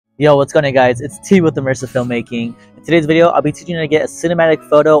Yo, what's going on guys? It's T with Immersive Filmmaking. In today's video, I'll be teaching you how to get a cinematic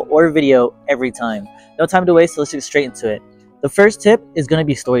photo or video every time. No time to waste, so let's get straight into it. The first tip is going to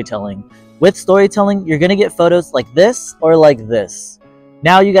be storytelling. With storytelling, you're going to get photos like this or like this.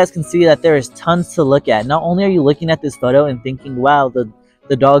 Now you guys can see that there is tons to look at. Not only are you looking at this photo and thinking, wow,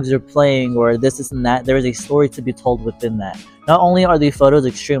 the dogs are playing or this and that, there is a story to be told within that. Not only are the photos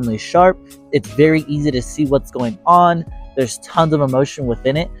extremely sharp, it's very easy to see what's going on. There's tons of emotion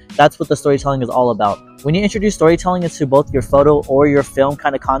within it. That's what the storytelling is all about. When you introduce storytelling into both your photo or your film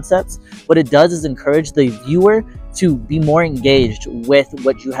kind of concepts, what it does is encourage the viewer to be more engaged with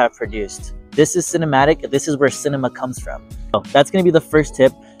what you have produced. This is cinematic. This is where cinema comes from. So that's going to be the first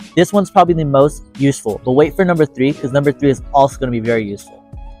tip. This one's probably the most useful, but wait for number 3 because number 3 is also going to be very useful.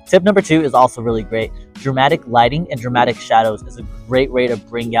 Tip number 2 is also really great. Dramatic lighting and dramatic shadows is a great way to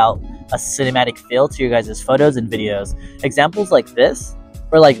bring out a cinematic feel to your guys' photos and videos. Examples like this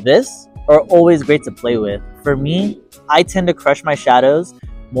or like this are always great to play with. For me, I tend to crush my shadows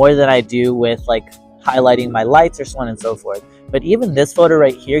more than I do with like highlighting my lights or so on and so forth. But even this photo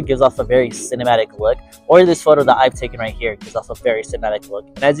right here gives off a very cinematic look, or this photo that I've taken right here gives off a very cinematic look.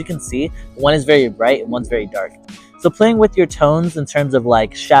 And as you can see, one is very bright and one's very dark. So playing with your tones in terms of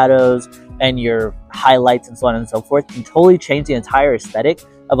like shadows and your highlights and so on and so forth can totally change the entire aesthetic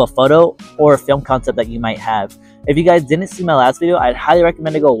of a photo or a film concept that you might have. If you guys didn't see my last video, I'd highly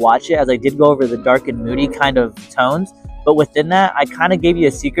recommend to go watch it, as I did go over the dark and moody kind of tones. But within that, I kind of gave you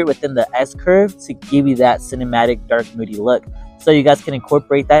a secret within the S-curve to give you that cinematic dark moody look. So you guys can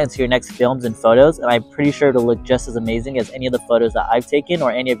incorporate that into your next films and photos, and I'm pretty sure it'll look just as amazing as any of the photos that I've taken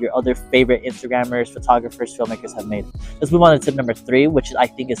or any of your other favorite Instagrammers, photographers, filmmakers have made. Let's move on to tip number 3, which I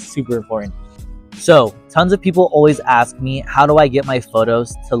think is super important. So tons of people always ask me, how do I get my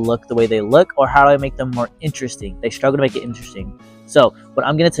photos to look the way they look, or how do I make them more interesting? They struggle to make it interesting. So what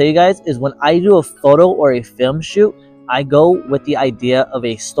I'm going to tell you guys is when I do a photo or a film shoot, I go with the idea of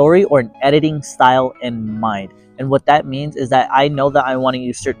a story or an editing style in mind. And what that means is that I know that I want to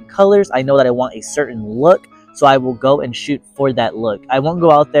use certain colors. I know that I want a certain look. So I will go and shoot for that look. I won't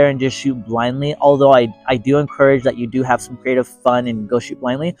go out there and just shoot blindly, although I do encourage that you do have some creative fun and go shoot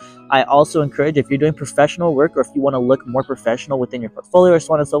blindly. I also encourage, if you're doing professional work or if you want to look more professional within your portfolio or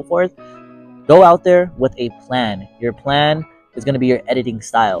so on and so forth, go out there with a plan. Your plan is going to be your editing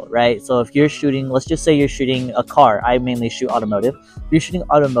style, right? So if you're shooting, let's just say you're shooting a car. I mainly shoot automotive. If you're shooting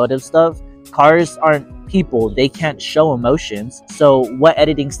automotive stuff, cars aren't people. They can't show emotions. So what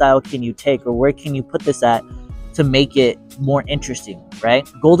editing style can you take, or where can you put this at to make it more interesting, right?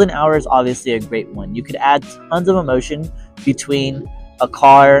 Golden hour is obviously a great one. You could add tons of emotion between a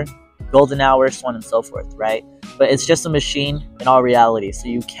car, golden hour, so on and so forth, right? But it's just a machine in all reality. So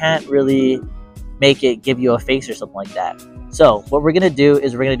you can't really make it give you a face or something like that. So what we're going to do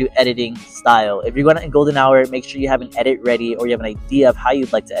is we're going to do editing style. If you're going to golden hour, make sure you have an edit ready, or you have an idea of how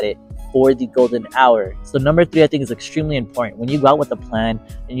you'd like to edit for the golden hour. So number 3, I think, is extremely important. When you go out with a plan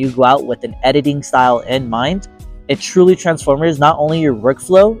and you go out with an editing style in mind, it truly transforms not only your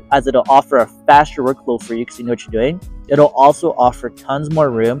workflow, as it'll offer a faster workflow for you because you know what you're doing, it'll also offer tons more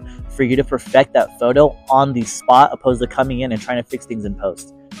room for you to perfect that photo on the spot, opposed to coming in and trying to fix things in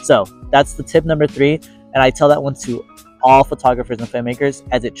post. So that's the tip number 3, and I tell that one to all photographers and filmmakers,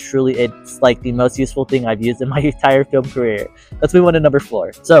 as it's like the most useful thing I've used in my entire film career. Let's move on to number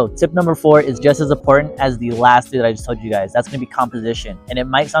 4. So tip number 4 is just as important as the last 2 that I just told you guys. That's going to be composition. And it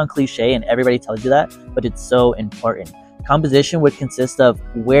might sound cliche and everybody tells you that, but it's so important. Composition would consist of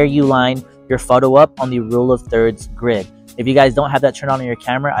where you line your photo up on the rule of thirds grid. If you guys don't have that turned on your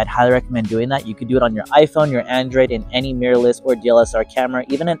camera, I'd highly recommend doing that. You could do it on your iPhone, your Android, and any mirrorless or DSLR camera.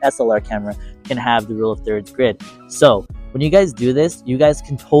 Even an SLR camera can have the rule of thirds grid. So when you guys do this, you guys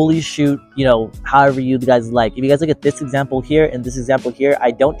can totally shoot, however you guys like. If you guys look at this example here and this example here,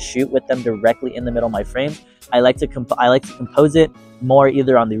 I don't shoot with them directly in the middle of my frames. I like to compose it more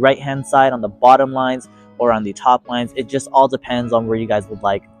either on the right hand side, on the bottom lines, or on the top lines. It just all depends on where you guys would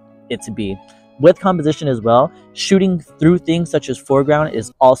like it to be. With composition as well, shooting through things such as foreground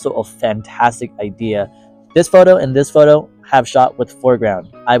is also a fantastic idea. This photo and this photo have shot with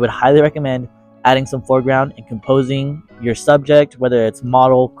foreground. I would highly recommend adding some foreground and composing your subject, whether it's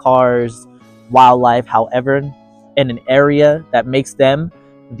model, cars, wildlife, however, in an area that makes them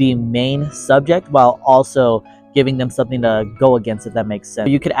the main subject while also giving them something to go against, if that makes sense.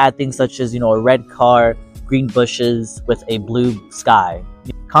 You could add things such as, a red car, green bushes with a blue sky.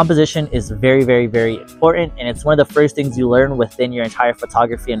 Composition is very, very, very important, and it's one of the first things you learn within your entire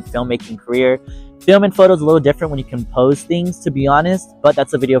photography and filmmaking career. Film and photo is a little different when you compose things, to be honest, but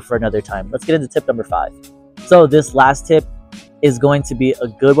that's a video for another time. Let's get into tip number 5. So this last tip is going to be a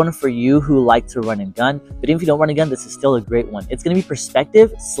good one for you who like to run and gun. But even if you don't run and gun, this is still a great one. It's going to be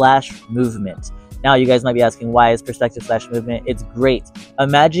perspective / movement. Now, you guys might be asking, why is perspective / movement? It's great.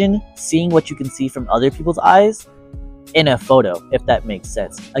 Imagine seeing what you can see from other people's eyes in a photo, if that makes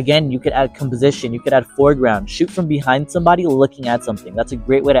sense. Again, you could add composition, you could add foreground, shoot from behind somebody looking at something. That's a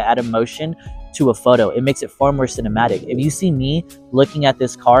great way to add emotion to a photo. It makes it far more cinematic. If you see me looking at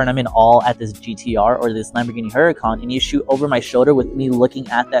this car and I'm in awe at this GTR or this Lamborghini Huracan, and you shoot over my shoulder with me looking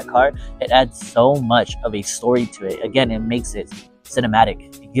at that car, it adds so much of a story to it. Again, it makes it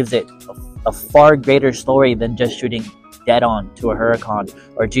cinematic. It gives it a far greater story than just shooting dead on to a Huracan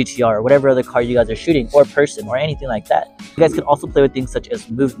or GTR or whatever other car you guys are shooting, or person or anything like that. You guys can also play with things such as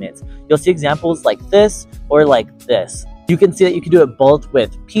movement. You'll see examples like this or like this. You can see that you can do it both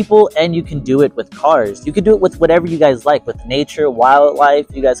with people and you can do it with cars. You can do it with whatever you guys like, with nature, wildlife.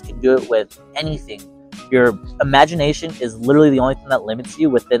 You guys can do it with anything. Your imagination is literally the only thing that limits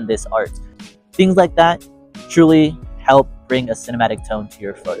you within this art. Things like that truly help bring a cinematic tone to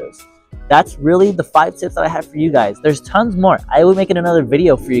your photos. That's really the 5 tips that I have for you guys. There's tons more. I will make it another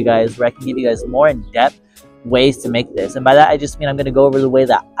video for you guys where I can give you guys more in-depth ways to make this. And by that, I just mean I'm going to go over the way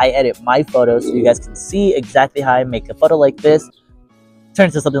that I edit my photos so you guys can see exactly how I make a photo like this turn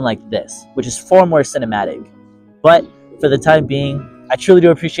into something like this, which is far more cinematic. But for the time being, I truly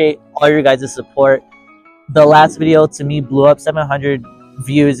do appreciate all your guys' support. The last video to me blew up. 700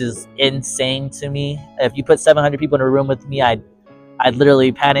 views is insane to me. If you put 700 people in a room with me, I'd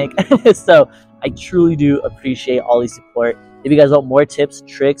literally panic. So I truly do appreciate all the support. If you guys want more tips,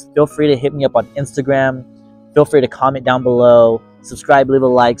 tricks, feel free to hit me up on Instagram. Feel free to comment down below, subscribe, leave a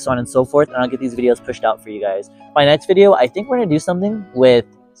like, so on and so forth, and I'll get these videos pushed out for you guys. My next video, I think we're going to do something with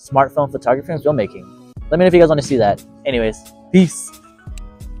smartphone photography and filmmaking. Let me know if you guys want to see that. Anyways, peace.